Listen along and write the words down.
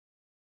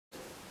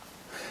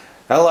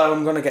Hello,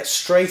 I'm going to get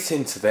straight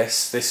into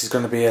this. This is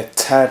going to be a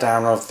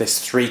teardown of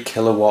this 3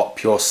 kilowatt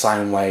Pure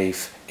Sine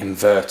Wave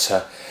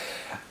Inverter.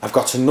 I've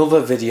got another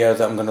video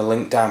that I'm going to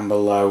link down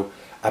below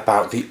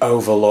about the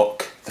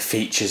Overlook, the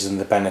features and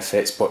the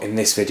benefits, but in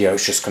this video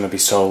it's just going to be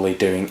solely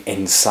doing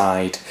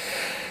inside.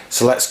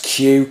 So let's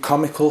cue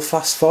comical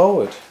fast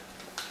forward.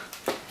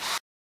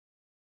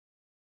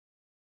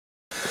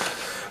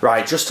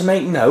 Right, just to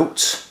make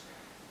note,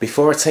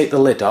 before I take the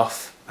lid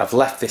off, I've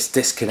left this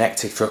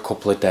disconnected for a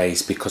couple of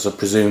days because I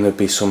presume there'll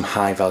be some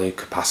high value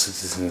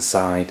capacitors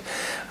inside.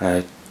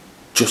 I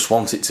just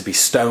want it to be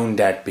stone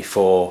dead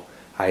before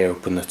I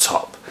open the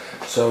top.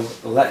 So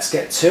let's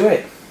get to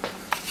it.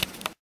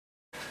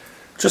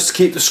 Just to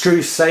keep the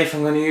screws safe,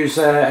 I'm going to use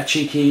a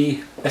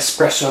cheeky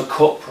espresso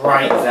cup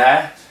right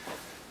there.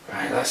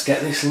 Right, let's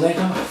get this lid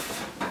off.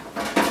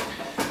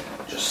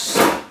 Just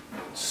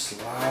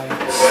slide.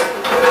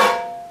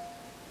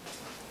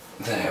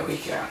 There we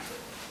go.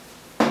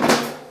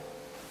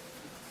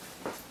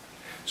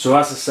 So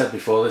as I said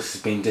before, this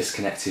has been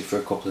disconnected for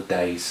a couple of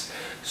days,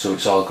 so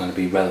it's all going to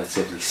be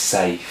relatively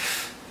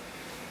safe.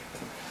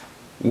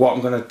 What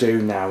I'm going to do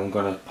now, I'm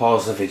going to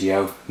pause the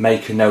video,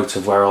 make a note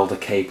of where all the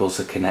cables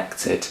are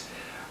connected,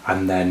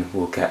 and then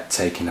we'll get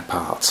taken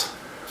apart.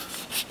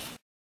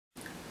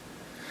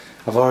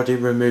 I've already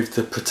removed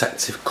the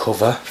protective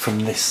cover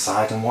from this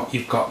side, and what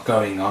you've got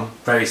going on,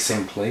 very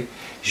simply,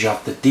 is you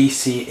have the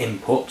DC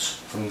input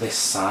from this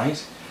side,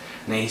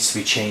 and it needs to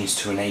be changed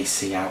to an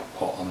AC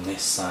output on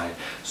this side.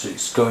 So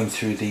it's going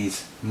through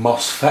these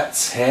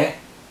MOSFETs here,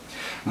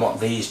 and what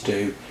these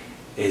do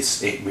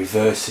is it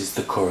reverses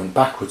the current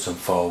backwards and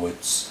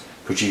forwards,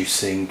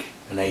 producing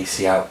an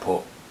AC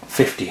output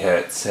 50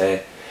 Hz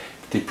here.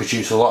 They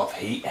produce a lot of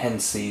heat,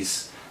 hence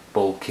these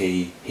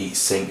bulky heat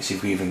sinks.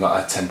 You've even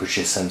got a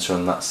temperature sensor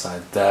on that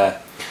side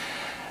there.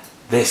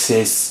 This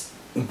is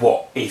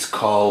what is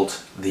called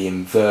the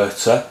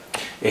inverter.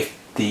 If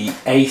the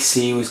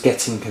AC was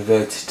getting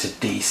converted to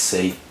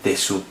DC,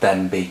 this would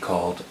then be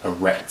called a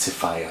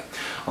rectifier.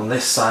 On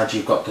this side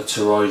you've got the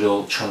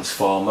toroidal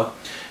transformer.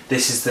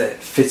 This is the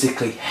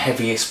physically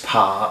heaviest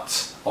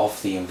part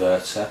of the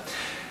inverter.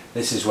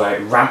 This is where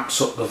it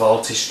ramps up the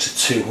voltage to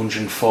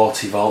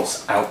 240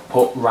 volts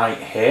output right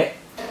here.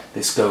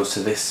 This goes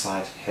to this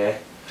side here,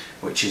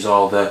 which is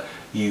all the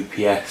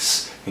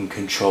UPS and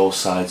control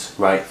sides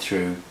right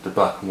through the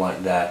black and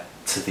white there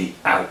to the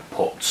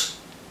output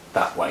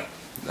that way.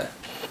 There.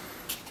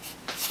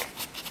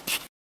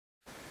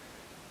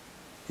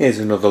 Here's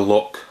another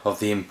look of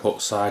the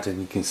input side,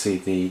 and you can see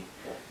the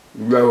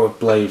row of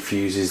blade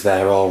fuses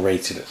there, all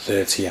rated at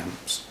 30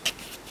 amps.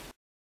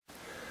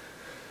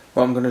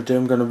 What I'm going to do,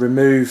 I'm going to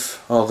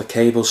remove all the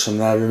cables from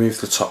there,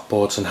 remove the top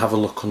boards, and have a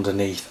look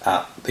underneath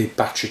at the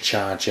battery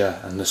charger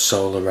and the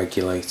solar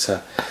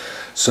regulator.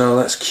 So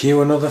let's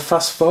cue another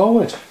fast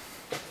forward.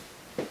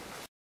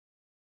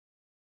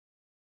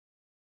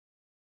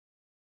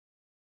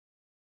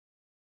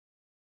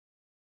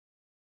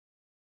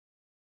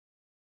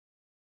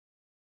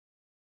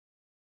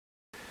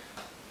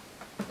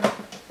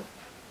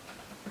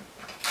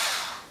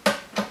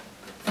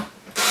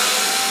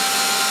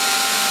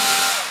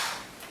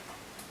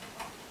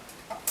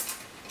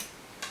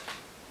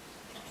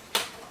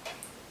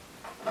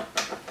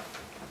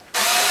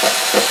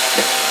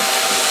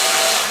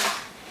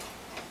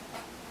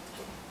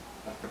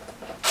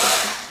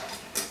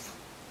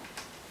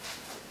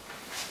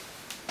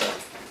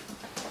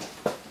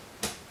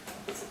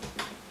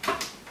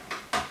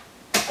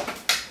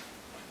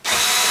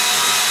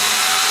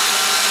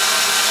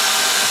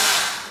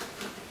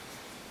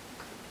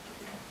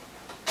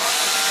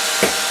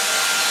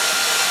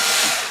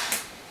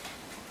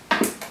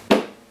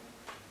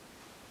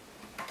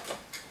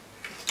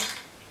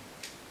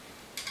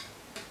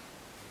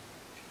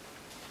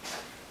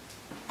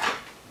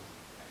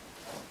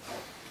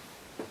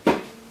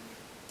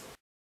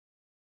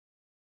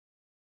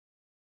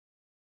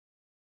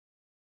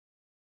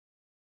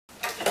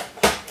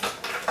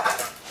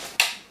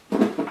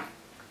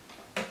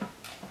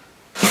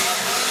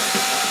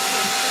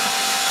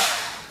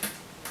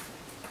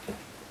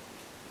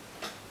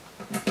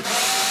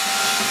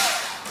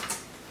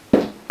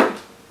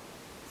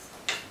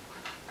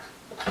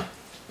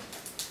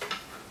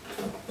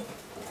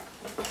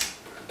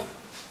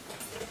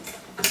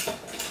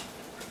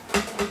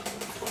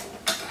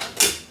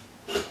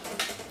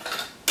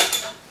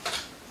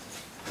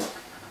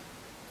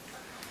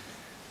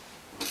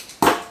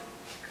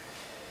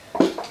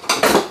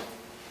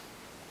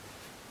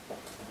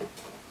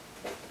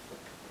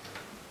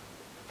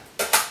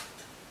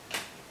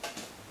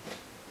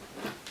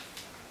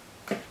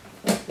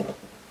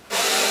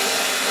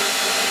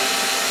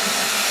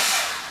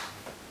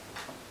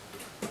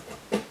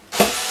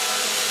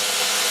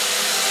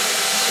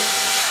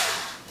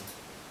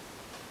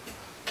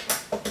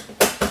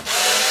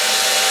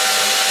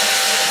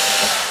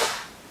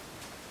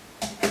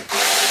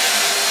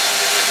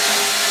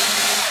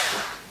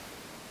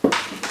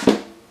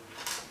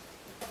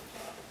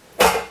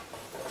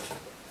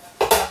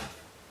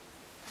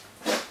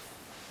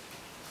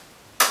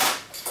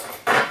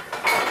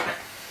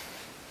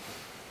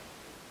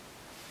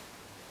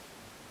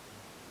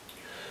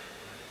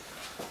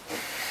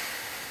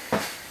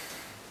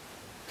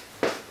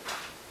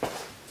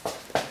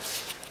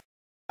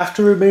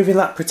 after removing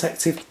that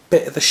protective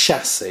bit of the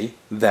chassis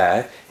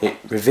there, it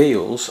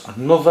reveals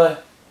another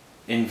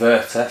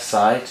inverter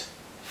side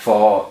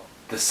for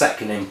the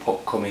second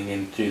input coming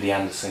in through the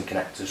Anderson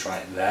connectors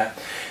right there.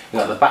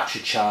 You've got the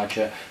battery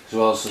charger as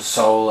well as the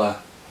solar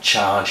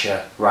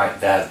charger right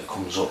there that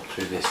comes up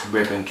through this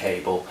ribbon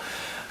cable.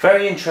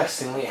 Very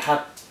interestingly, it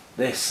had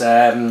this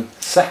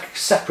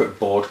separate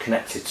board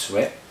connected to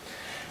it,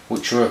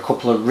 which were a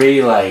couple of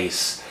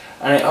relays,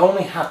 and it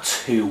only had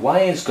 2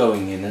 wires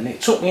going in, and it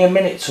took me a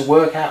minute to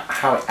work out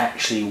how it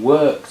actually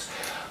worked,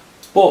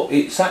 but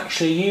it's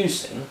actually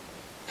using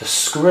the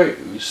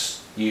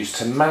screws used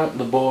to mount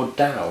the board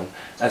down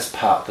as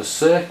part of the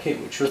circuit,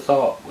 which I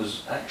thought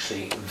was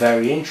actually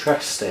very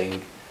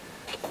interesting.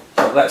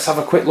 So let's have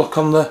a quick look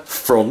on the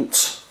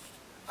front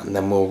and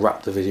then we'll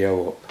wrap the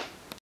video up.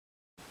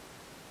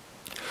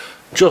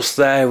 Just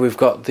there we've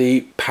got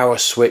the power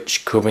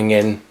switch coming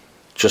in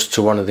just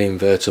to one of the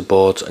inverter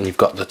boards, and you've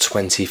got the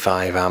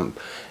 25 amp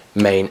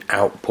main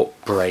output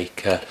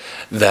breaker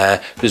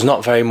there. There's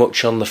not very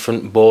much on the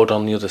front board.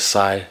 On the other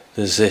side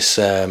there's this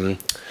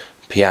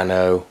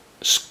piano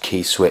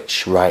key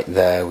switch right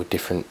there with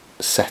different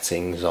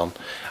settings on,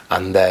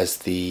 and there's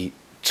the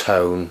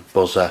tone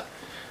buzzer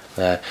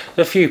there.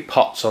 There's a few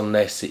pots on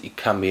this that you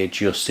can be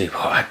adjusted,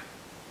 but I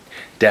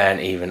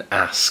daren't even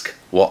ask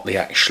what they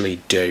actually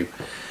do.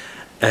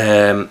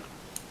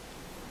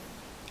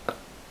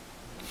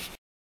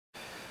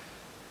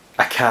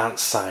 I can't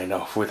sign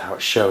off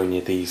without showing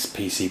you these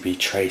PCB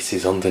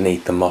traces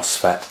underneath the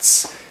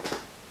MOSFETs.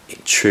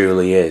 It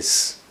truly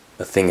is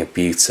a thing of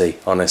beauty.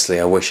 Honestly,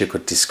 I wish I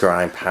could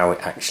describe how it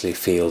actually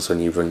feels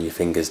when you run your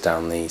fingers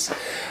down these.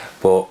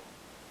 But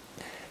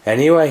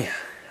anyway,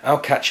 I'll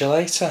catch you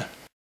later.